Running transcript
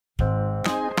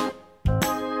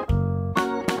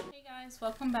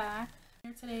welcome back.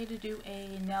 I'm here today to do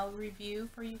a nail review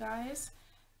for you guys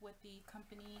with the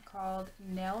company called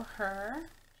Nailhur.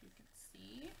 You can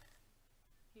see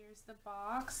here's the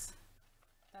box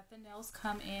that the nails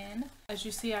come in. As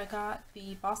you see, I got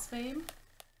the Boss Babe.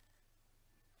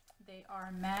 They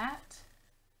are matte,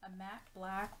 a matte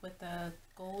black with a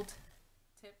gold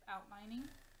tip outlining.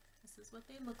 This is what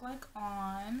they look like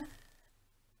on.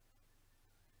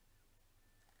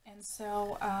 And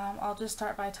so I'll just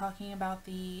start by talking about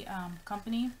the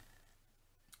company.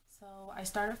 So I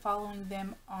started following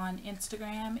them on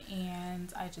Instagram,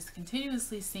 and I just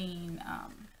continuously seen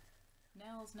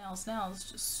nails,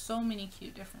 just so many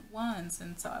cute different ones.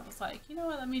 And so I was like, you know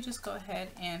what, let me just go ahead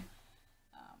and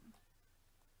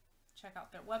check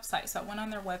out their website. So I went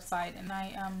on their website, and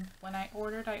when I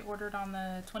ordered on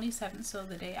the 27th, so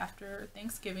the day after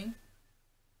Thanksgiving.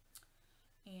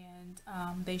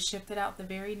 And they shipped it out the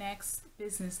very next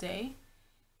business day,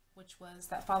 which was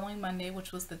that following Monday,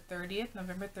 which was the 30th,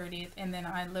 November 30th. And then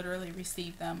I literally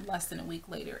received them less than a week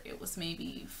later. It was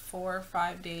maybe 4 or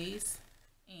 5 days,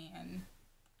 and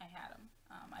I had them.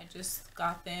 I just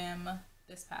got them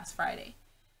this past Friday.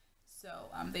 So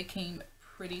they came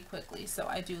pretty quickly. So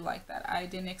I do like that. I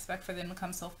didn't expect for them to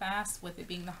come so fast. With it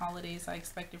being the holidays, I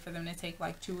expected for them to take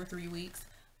like 2 or 3 weeks,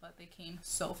 but they came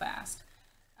so fast.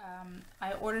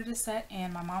 I ordered a set,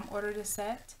 and my mom ordered a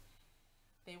set.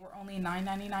 They were only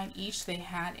 $9.99 each. They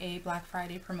had a Black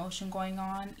Friday promotion going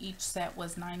on. Each set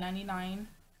was $9.99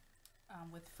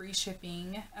 with free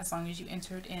shipping as long as you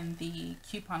entered in the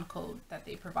coupon code that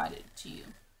they provided to you.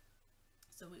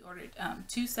 So we ordered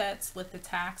 2 sets with the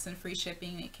tax and free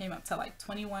shipping. It came up to like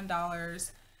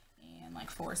 $21 and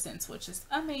like 4 cents, which is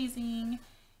amazing.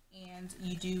 And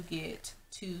you do get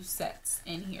 2 sets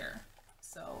in here.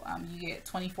 So you get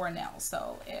 24 nails.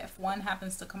 So if one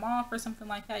happens to come off or something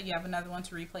like that, you have another one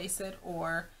to replace it,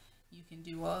 or you can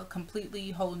do a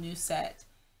completely whole new set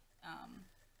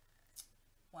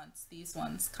once these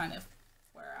ones kind of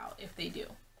wear out, if they do.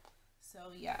 So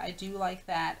yeah, I do like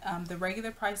that. The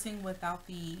regular pricing without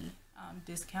the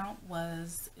discount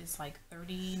is like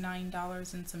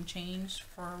 $39 and some change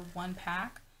for 1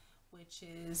 pack, which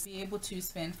is be able to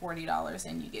spend $40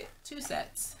 and you get 2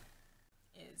 sets.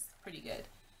 Is pretty good.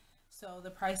 So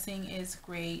the pricing is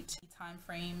great. The time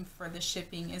frame for the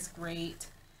shipping is great.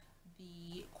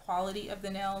 The quality of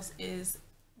the nails is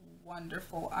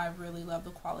wonderful. I really love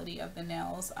the quality of the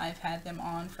nails. I've had them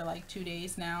on for like 2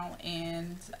 days now,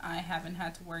 and I haven't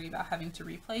had to worry about having to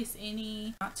replace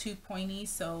any. Not too pointy,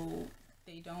 so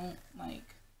they don't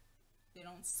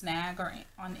snag or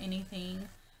on anything.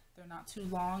 They're not too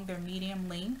long. They're medium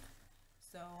length,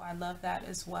 so I love that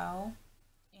as well.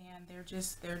 And they're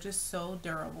just so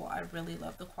durable. I really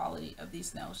love the quality of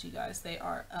these nails, you guys. They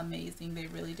are amazing. They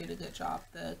really did a good job.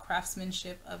 The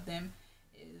craftsmanship of them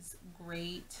is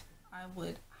great. I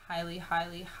would highly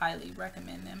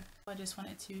recommend them. I just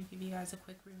wanted to give you guys a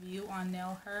quick review on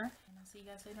Nailhur, and I'll see you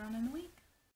guys later on in the week.